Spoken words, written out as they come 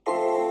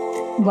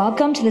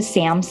Welcome to the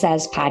Sam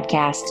Says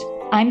podcast.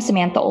 I'm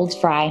Samantha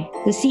Olds-Fry,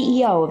 the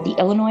CEO of the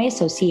Illinois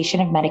Association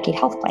of Medicaid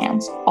Health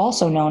Plans,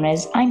 also known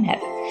as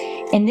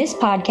IMHIP. In this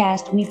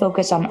podcast, we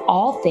focus on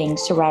all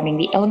things surrounding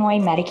the Illinois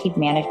Medicaid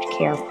Managed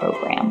Care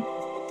Program.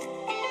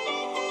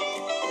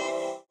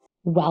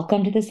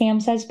 Welcome to the Sam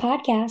Says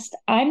podcast.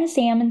 I'm the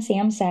Sam and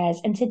Sam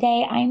Says, and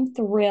today I'm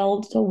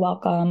thrilled to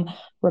welcome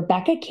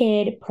Rebecca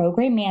Kidd,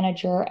 Program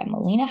Manager at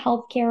Molina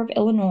Healthcare of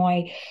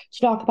Illinois,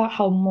 to talk about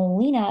how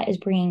Molina is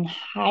bringing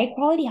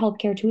high-quality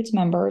healthcare to its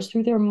members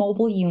through their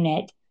mobile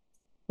unit.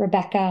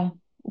 Rebecca,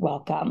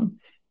 welcome.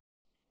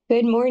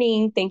 Good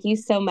morning. Thank you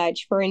so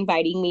much for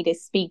inviting me to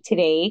speak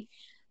today.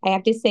 I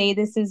have to say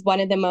this is one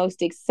of the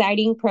most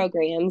exciting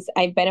programs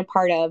I've been a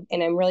part of,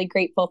 and I'm really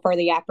grateful for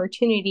the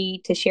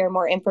opportunity to share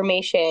more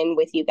information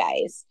with you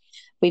guys.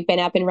 We've been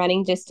up and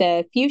running just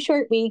a few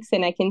short weeks,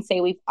 and I can say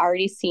we've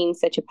already seen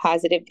such a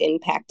positive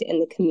impact in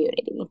the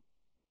community.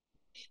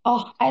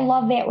 Oh, I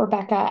love that,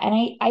 Rebecca.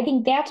 And I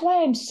think that's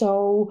why I'm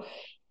so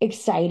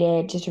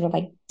excited to sort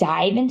of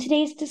dive into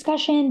today's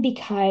discussion,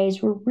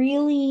 because we're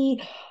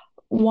really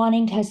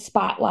wanting to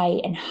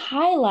spotlight and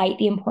highlight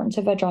the importance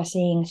of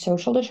addressing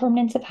social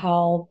determinants of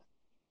health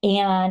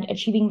and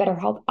achieving better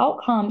health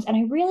outcomes. And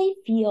I really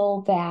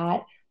feel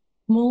that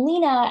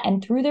Molina,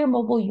 and through their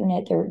mobile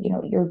unit,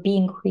 you're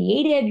being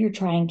creative, you're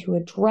trying to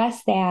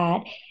address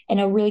that in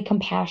a really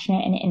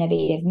compassionate and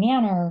innovative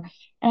manner.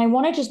 And I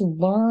want to just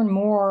learn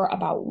more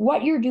about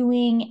what you're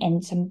doing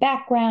and some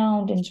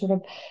background and sort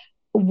of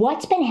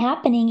what's been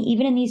happening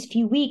even in these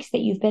few weeks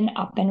that you've been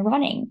up and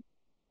running.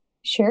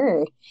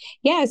 Sure.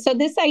 Yeah. So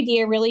this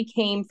idea really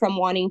came from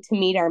wanting to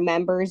meet our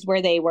members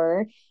where they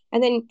were,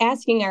 and then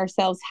asking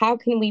ourselves, how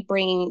can we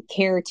bring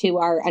care to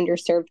our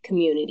underserved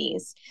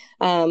communities?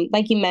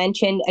 Like you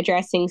mentioned,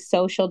 addressing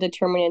social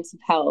determinants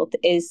of health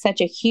is such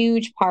a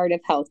huge part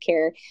of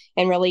healthcare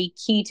and really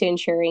key to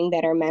ensuring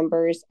that our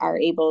members are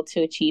able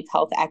to achieve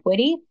health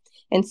equity.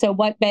 And so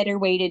what better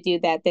way to do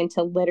that than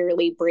to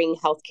literally bring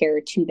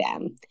healthcare to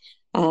them?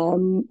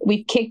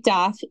 We've kicked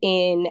off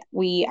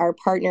we are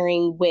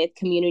partnering with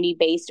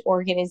community-based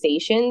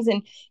organizations.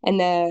 And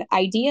the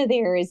idea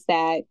there is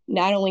that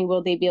not only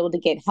will they be able to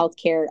get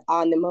healthcare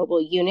on the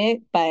mobile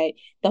unit, but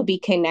they'll be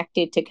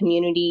connected to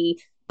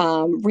community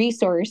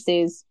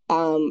resources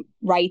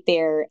right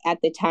there at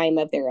the time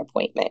of their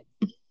appointment.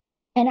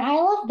 And I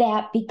love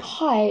that,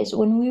 because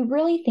when we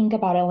really think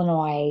about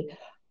Illinois,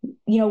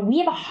 we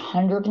have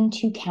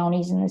 102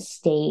 counties in the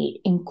state,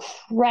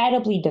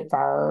 incredibly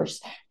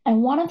diverse.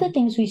 And one of the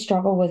things we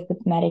struggle with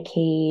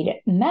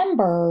Medicaid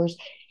members,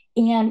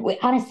 and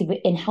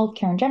honestly, in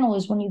healthcare in general,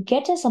 is when you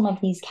get to some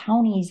of these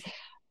counties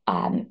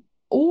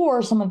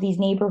or some of these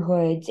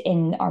neighborhoods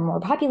in our more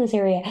populous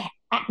area,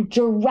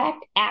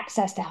 direct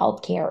access to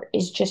healthcare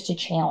is just a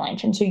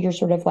challenge. And so you're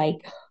sort of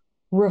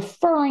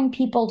referring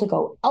people to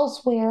go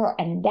elsewhere,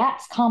 and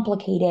that's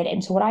complicated.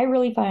 And so what I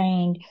really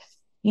find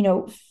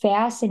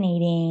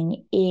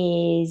fascinating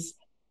is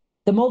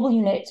the mobile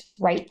units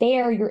right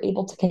there. You're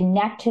able to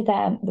connect to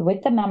them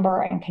with the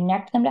member and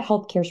connect them to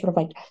healthcare sort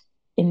of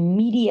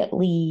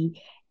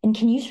immediately. And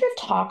can you sort of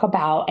talk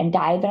about and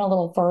dive in a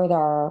little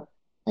further,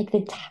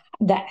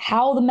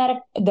 how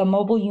the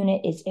mobile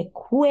unit is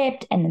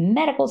equipped and the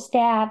medical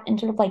staff and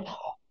sort of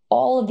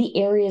all of the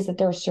areas that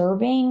they're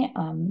serving?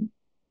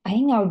 I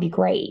think that would be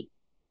great.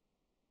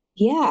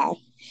 Yeah.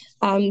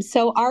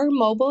 So our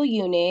mobile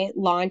unit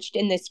launched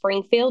in the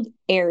Springfield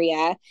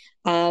area,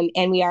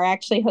 and we are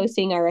actually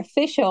hosting our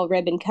official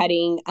ribbon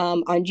cutting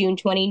on June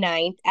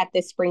 29th at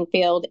the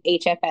Springfield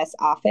HFS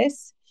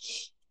office.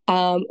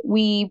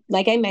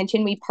 Like I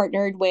mentioned, we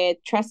partnered with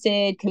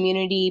trusted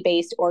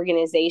community-based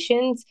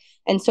organizations.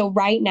 And so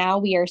right now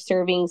we are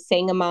serving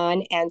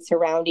Sangamon and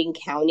surrounding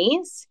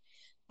counties.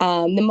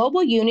 The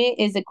mobile unit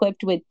is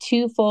equipped with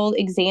 2 full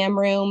exam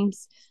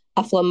rooms,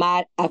 a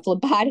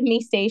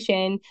phlebotomy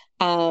station.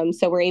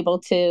 So we're able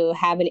to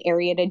have an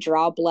area to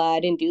draw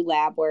blood and do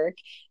lab work.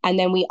 And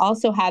then we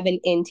also have an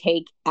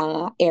intake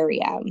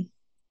area.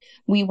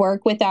 We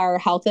work with our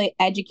health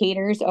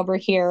educators over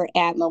here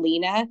at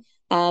Molina,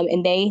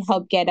 and they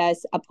help get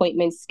us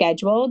appointments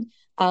scheduled.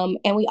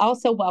 And we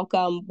also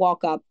welcome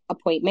walk-up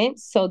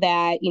appointments so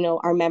that,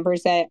 our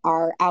members that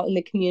are out in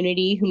the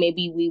community who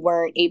maybe we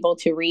weren't able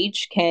to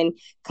reach can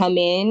come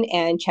in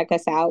and check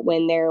us out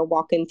when they're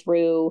walking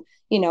through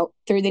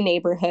the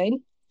neighborhood.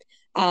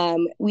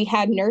 We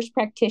have nurse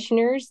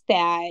practitioners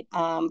that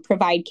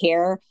provide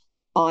care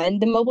on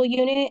the mobile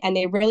unit, and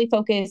they really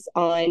focus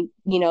on,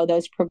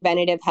 those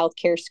preventative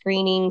healthcare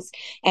screenings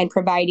and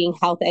providing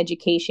health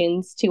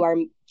educations to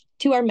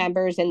our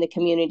members and the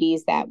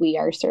communities that we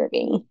are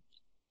serving.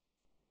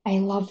 I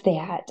love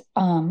that.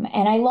 And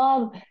I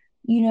love,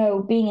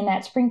 being in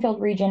that Springfield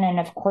region, and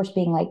of course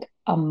being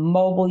a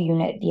mobile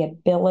unit, the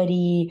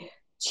ability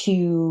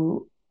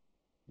to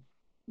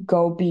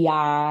go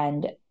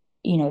beyond,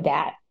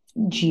 that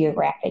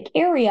geographic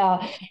area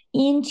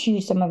into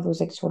some of those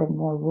sort of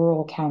more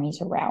rural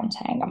counties around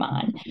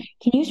Sangamon.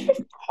 Can you sort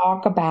of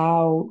talk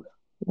about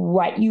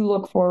what you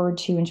look forward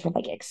to and sort of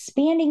like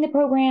expanding the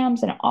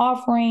programs and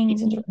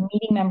offerings and sort of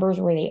meeting members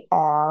where they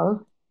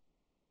are?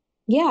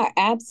 Yeah,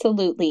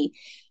 absolutely.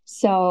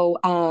 So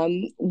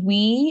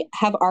we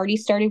have already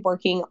started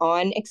working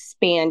on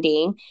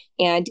expanding,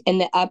 and in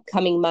the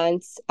upcoming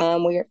months,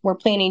 we're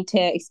planning to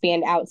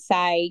expand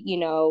outside,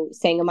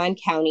 Sangamon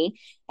County,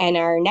 and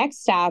our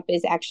next stop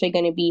is actually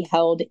going to be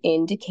held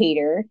in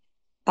Decatur.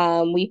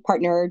 We've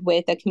partnered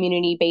with a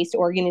community-based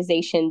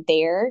organization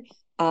there,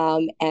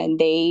 and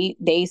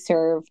they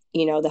serve,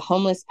 the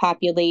homeless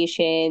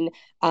population,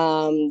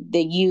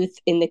 the youth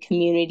in the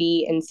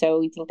community. And so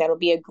we think that'll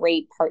be a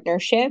great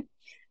partnership.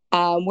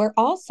 We're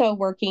also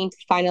working to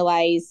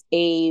finalize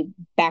a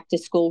back to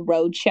school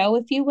roadshow,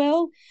 if you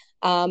will.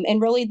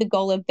 And really, the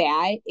goal of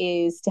that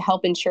is to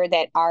help ensure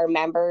that our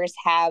members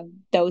have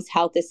those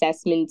health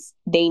assessments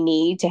they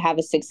need to have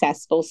a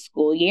successful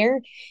school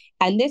year.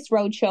 And this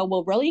roadshow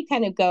will really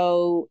kind of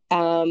go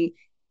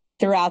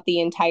throughout the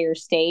entire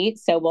state.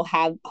 So we'll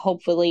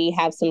hopefully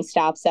have some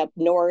stops up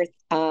north,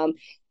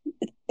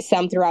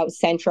 some throughout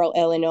central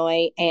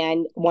Illinois,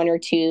 and one or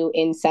two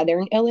in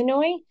southern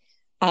Illinois.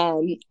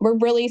 We're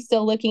really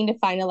still looking to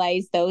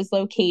finalize those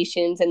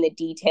locations and the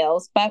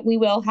details, but we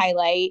will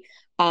highlight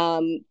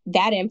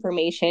that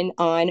information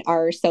on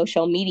our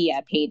social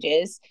media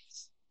pages.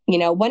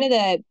 One of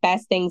the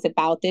best things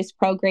about this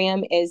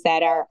program is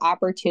that our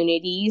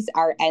opportunities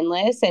are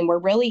endless, and we're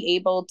really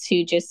able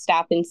to just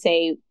stop and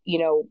say,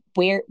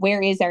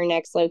 where is our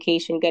next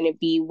location going to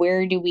be?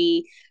 Where do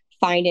we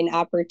find an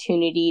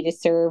opportunity to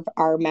serve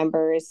our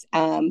members?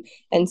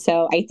 And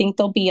so I think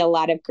there'll be a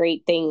lot of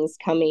great things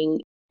coming.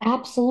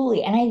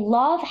 Absolutely. And I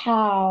love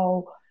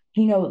how,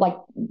 like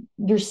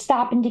your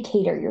stop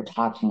indicator, you're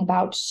talking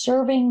about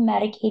serving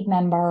Medicaid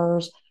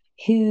members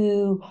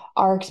who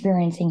are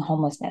experiencing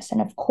homelessness.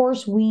 And of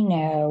course, we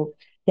know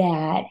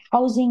that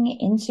housing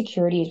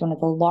insecurity is one of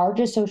the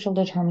largest social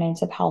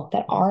determinants of health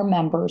that our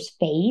members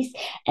face.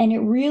 And it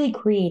really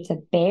creates a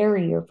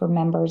barrier for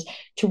members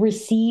to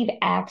receive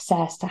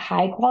access to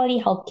high quality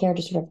health care,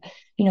 to sort of,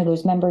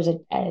 those members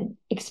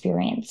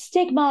experience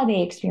stigma,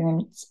 they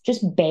experience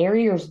just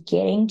barriers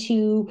getting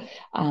to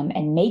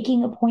and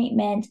making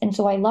appointments. And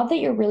so I love that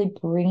you're really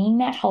bringing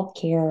that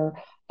healthcare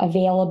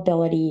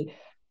availability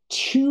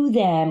to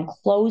them,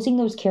 closing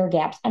those care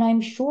gaps. And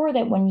I'm sure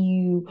that when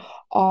you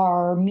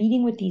are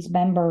meeting with these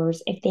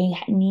members, if they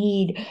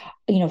need,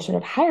 sort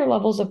of higher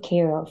levels of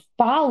care,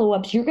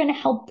 follow-ups, you're going to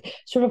help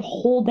sort of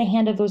hold the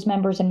hand of those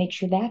members and make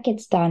sure that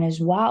gets done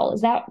as well.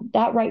 Is that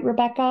right,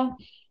 Rebecca?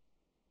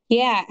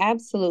 Yeah,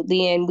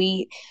 absolutely. And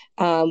we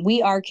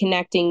are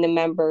connecting the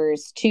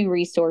members to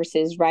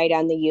resources right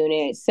on the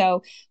unit.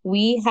 So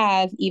we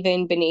have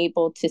even been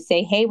able to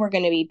say, hey, we're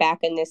going to be back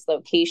in this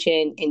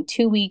location in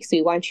 2 weeks.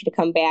 We want you to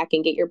come back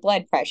and get your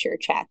blood pressure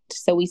checked.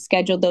 So we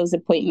schedule those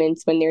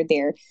appointments when they're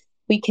there.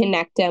 We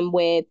connect them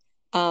with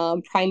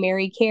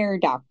primary care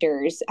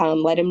doctors,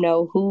 let them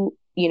know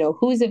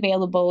who's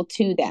available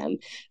to them.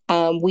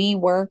 We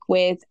work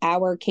with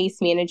our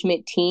case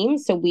management team,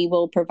 so we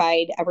will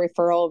provide a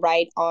referral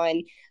right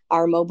on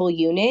our mobile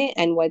unit.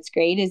 And what's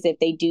great is if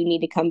they do need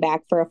to come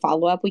back for a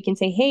follow-up, we can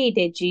say, hey,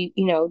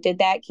 did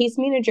that case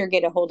manager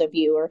get a hold of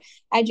you? Or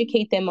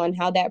educate them on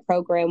how that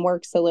program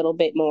works a little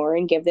bit more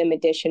and give them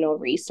additional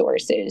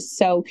resources.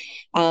 So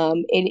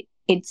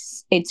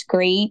it's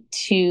great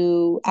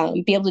to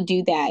be able to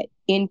do that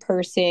in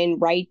person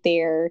right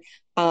there,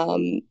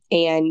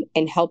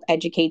 and help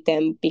educate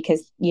them,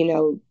 because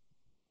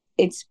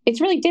it's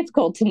really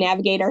difficult to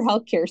navigate our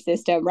healthcare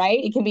system, right?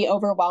 It can be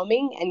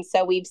overwhelming. And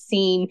so we've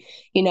seen,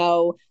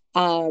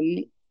 um,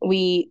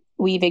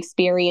 we've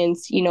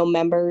experienced,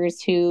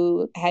 members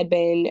who had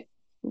been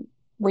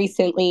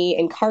recently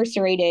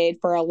incarcerated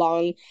for a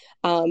long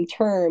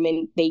term,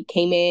 and they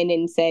came in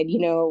and said,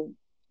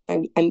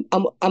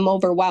 I'm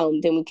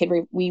overwhelmed, and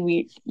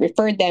we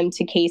referred them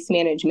to case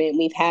management.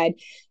 We've had,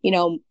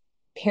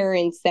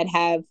 parents that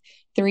have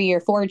 3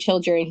 or 4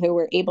 children who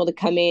were able to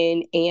come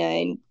in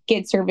and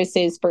get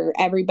services for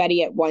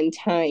everybody at one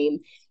time.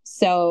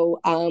 So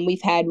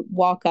we've had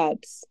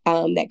walk-ups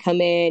that come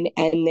in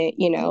and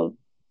that,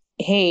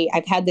 hey,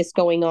 I've had this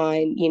going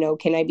on,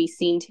 can I be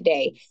seen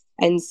today?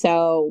 And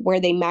so where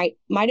they might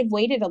have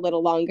waited a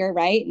little longer,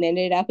 right, and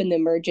ended up in the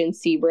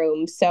emergency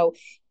room. So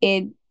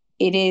it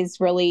is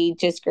really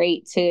just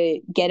great to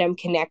get them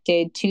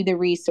connected to the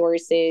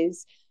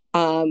resources,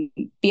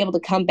 be able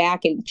to come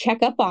back and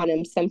check up on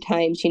them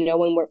sometimes,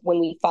 when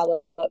we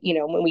follow,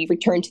 when we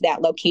return to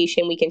that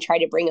location, we can try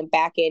to bring them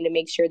back in to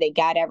make sure they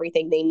got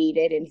everything they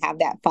needed and have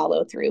that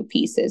follow through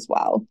piece as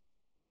well.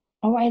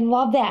 Oh, I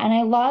love that. And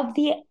I love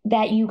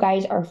that you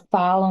guys are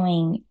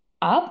following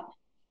up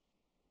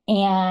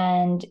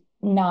and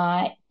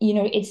not,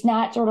 it's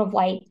not sort of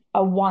like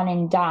a one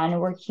and done.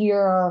 We're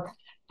here,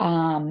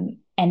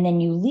 and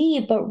then you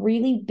leave, but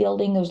really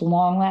building those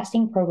long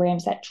lasting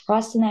programs, that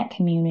trust in that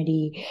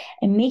community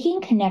and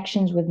making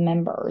connections with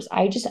members.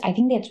 I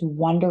think that's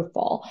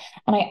wonderful.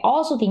 And I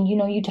also think,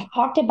 you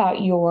talked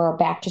about your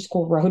back to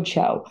school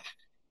roadshow.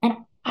 And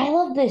I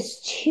love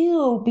this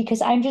too,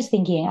 because I'm just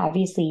thinking,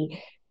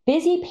 obviously,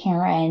 busy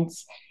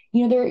parents,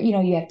 you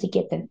have to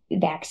get the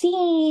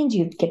vaccines,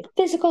 you have to get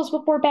the physicals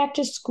before back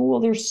to school.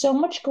 There's so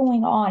much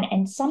going on.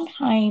 And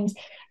sometimes,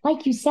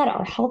 like you said,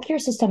 our healthcare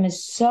system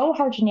is so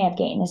hard to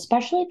navigate. And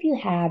especially if you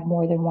have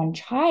more than one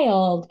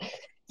child,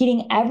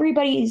 getting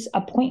everybody's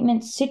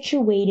appointments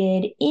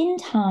situated in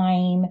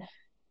time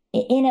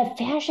in a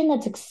fashion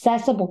that's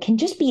accessible can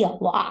just be a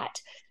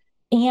lot.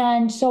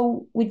 And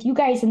so with you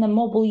guys in the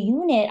mobile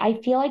unit,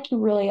 I feel like you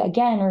really,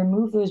 again,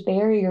 remove those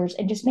barriers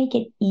and just make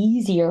it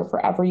easier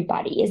for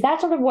everybody. Is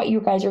that sort of what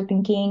you guys are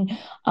thinking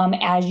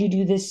as you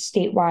do this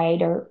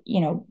statewide or,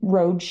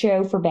 road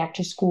show for back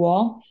to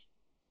school?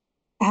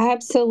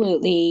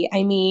 Absolutely.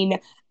 I mean,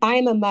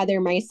 I'm a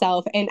mother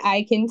myself, and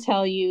I can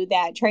tell you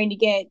that trying to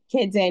get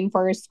kids in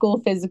for a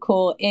school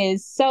physical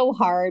is so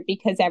hard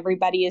because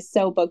everybody is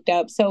so booked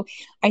up. So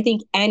I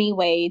think any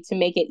way to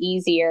make it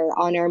easier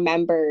on our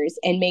members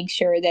and make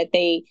sure that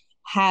they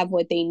have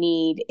what they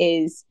need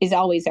is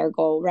always our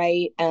goal,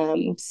 right?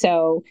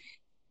 So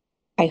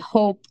I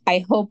hope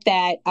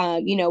that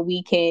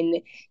we can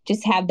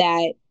just have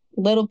that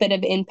little bit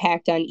of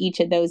impact on each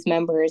of those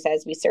members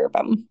as we serve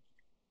them.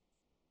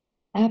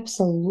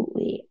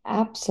 Absolutely.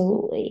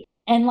 Absolutely.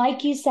 And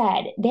like you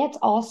said, that's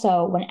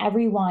also when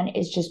everyone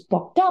is just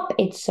booked up.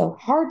 It's so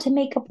hard to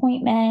make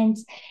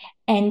appointments.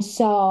 And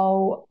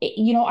so,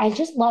 I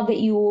just love that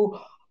you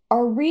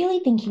are really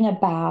thinking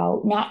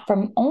about not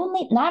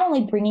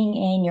only bringing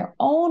in your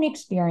own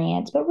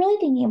experience, but really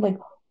thinking of like,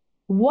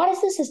 what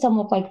does the system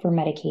look like for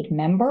Medicaid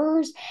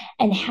members?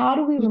 And how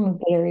do we remove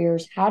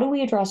barriers? How do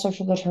we address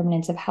social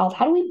determinants of health?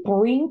 How do we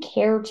bring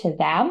care to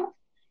them,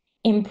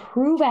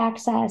 improve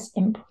access,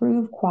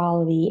 improve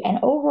quality, and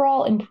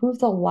overall improve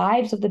the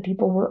lives of the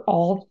people we're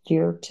all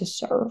here to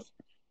serve?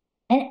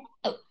 And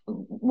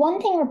one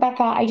thing,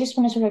 Rebecca, I just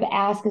want to sort of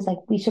ask is like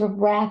we sort of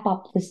wrap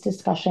up this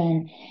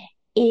discussion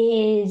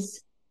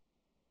is,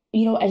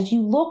 as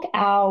you look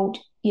out,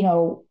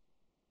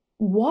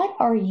 what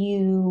are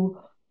you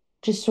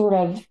just sort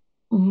of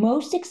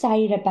most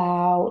excited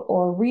about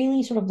or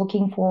really sort of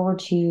looking forward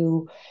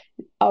to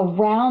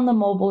around the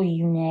mobile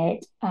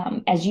unit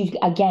as you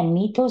again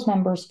meet those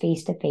members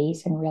face to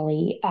face and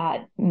really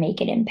make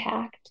an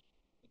impact?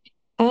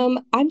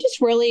 I'm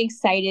just really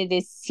excited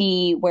to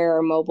see where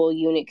our mobile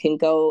unit can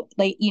go.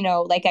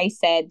 Like I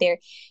said,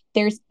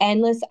 there's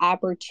endless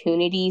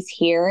opportunities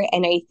here.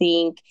 And I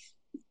think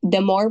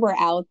the more we're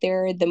out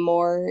there, the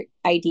more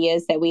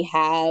ideas that we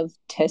have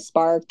to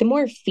spark, the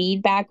more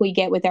feedback we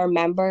get with our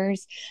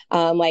members.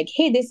 Like,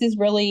 hey, this is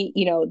really,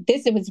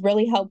 this was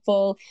really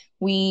helpful.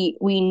 We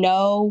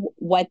know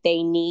what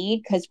they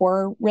need because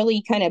we're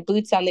really kind of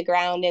boots on the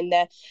ground in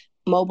the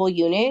mobile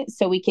unit,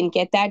 so we can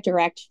get that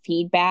direct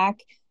feedback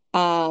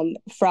from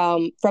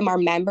our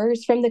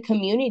members, from the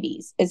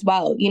communities as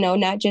well.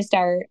 Not just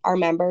our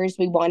members.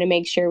 We want to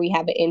make sure we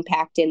have an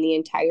impact in the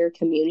entire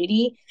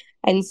community,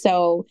 and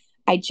so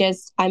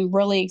I'm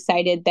really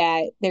excited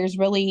that there's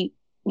really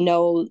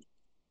no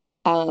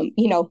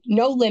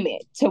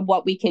limit to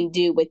what we can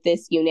do with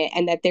this unit,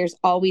 and that there's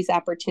always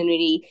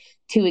opportunity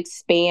to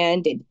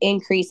expand and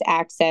increase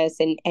access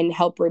and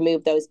help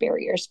remove those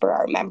barriers for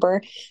our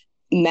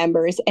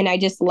members. And I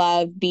just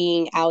love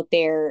being out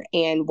there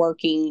and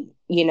working,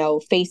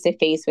 face to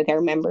face with our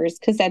members,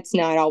 because that's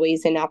not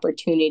always an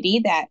opportunity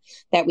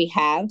that we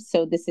have.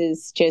 So this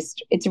is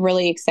it's a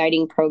really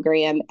exciting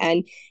program.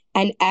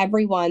 And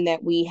everyone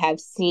that we have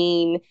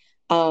seen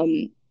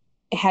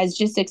has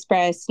just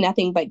expressed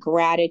nothing but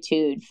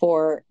gratitude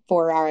for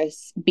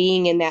us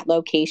being in that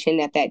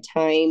location at that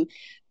time.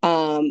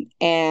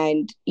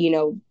 And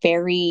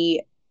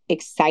very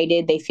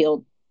excited. They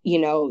feel,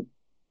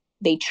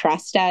 they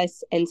trust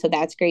us. And so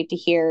that's great to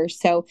hear.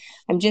 So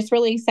I'm just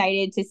really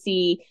excited to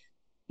see,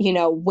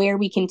 where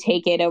we can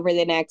take it over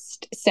the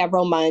next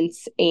several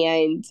months.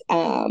 And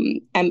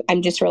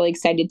I'm just really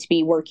excited to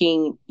be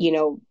working,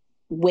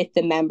 with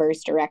the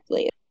members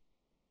directly.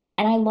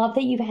 And I love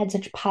that you've had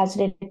such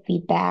positive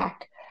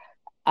feedback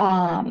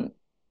um,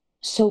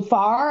 so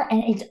far,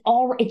 and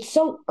it's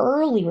so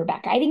early,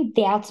 Rebecca. I think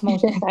that's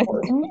most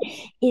important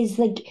is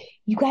like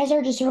you guys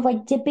are just sort of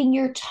like dipping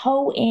your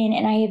toe in,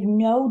 and I have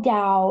no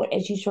doubt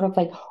as you sort of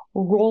like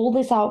roll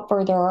this out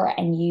further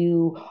and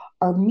you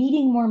are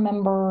meeting more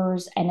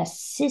members and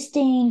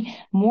assisting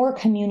more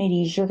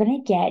communities, you're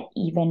going to get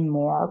even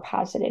more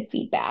positive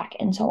feedback.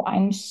 And so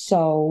I'm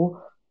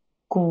so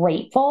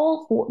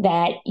grateful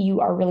that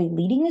you are really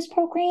leading this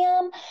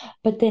program,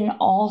 but then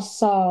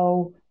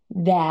also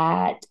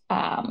that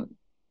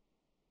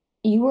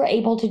you were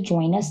able to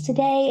join us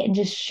today and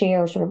just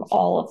share sort of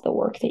all of the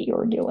work that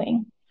you're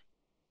doing.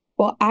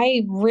 Well,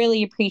 I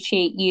really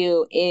appreciate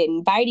you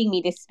inviting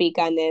me to speak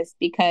on this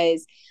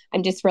because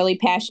I'm just really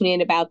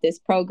passionate about this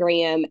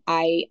program.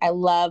 I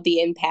love the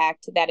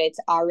impact that it's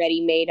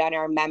already made on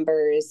our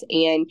members.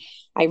 And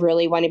I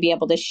really want to be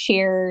able to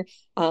share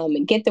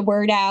and get the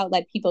word out,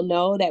 let people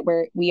know that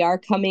we are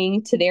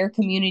coming to their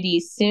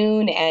communities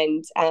soon.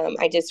 And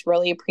I just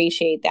really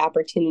appreciate the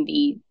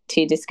opportunity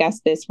to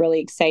discuss this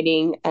really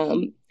exciting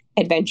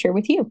adventure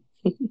with you.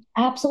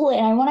 Absolutely.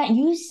 And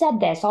you said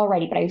this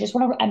already, but I just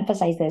want to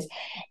emphasize this.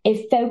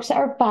 If folks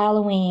are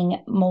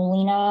following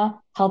Molina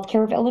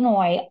Healthcare of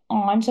Illinois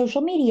on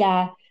social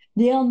media,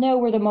 they'll know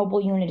where the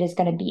mobile unit is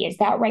going to be. Is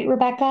that right,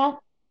 Rebecca?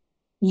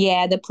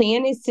 Yeah, the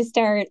plan is to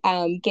start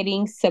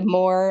getting some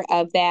more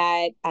of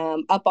that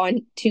up on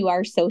to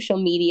our social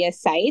media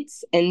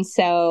sites, and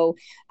so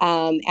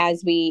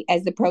as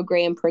the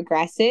program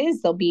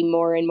progresses, there'll be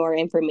more and more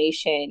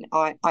information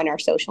on our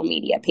social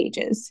media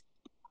pages.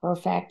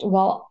 Perfect.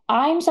 Well,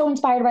 I'm so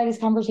inspired by this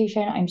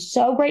conversation. I'm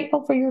so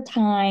grateful for your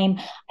time.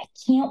 I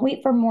can't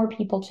wait for more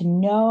people to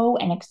know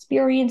and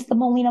experience the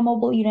Molina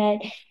mobile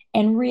unit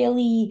and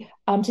really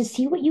to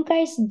see what you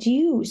guys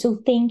do.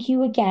 So thank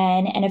you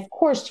again. And of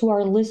course, to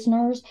our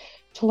listeners,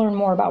 to learn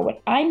more about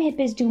what I'm Hip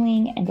is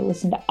doing and to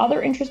listen to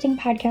other interesting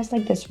podcasts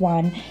like this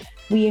one,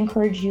 we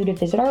encourage you to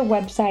visit our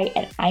website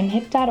at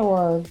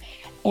imhip.org.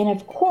 And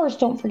of course,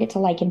 don't forget to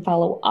like and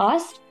follow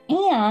us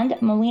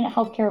and Molina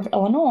Healthcare of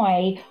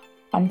Illinois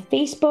on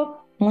Facebook,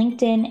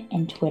 LinkedIn,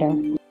 and Twitter.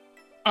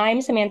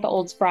 I'm Samantha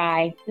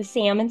Oldsfry, the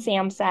Sam and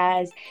Sam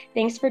Says.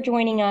 Thanks for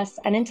joining us,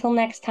 and until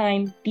next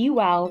time, be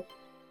well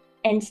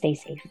and stay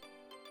safe.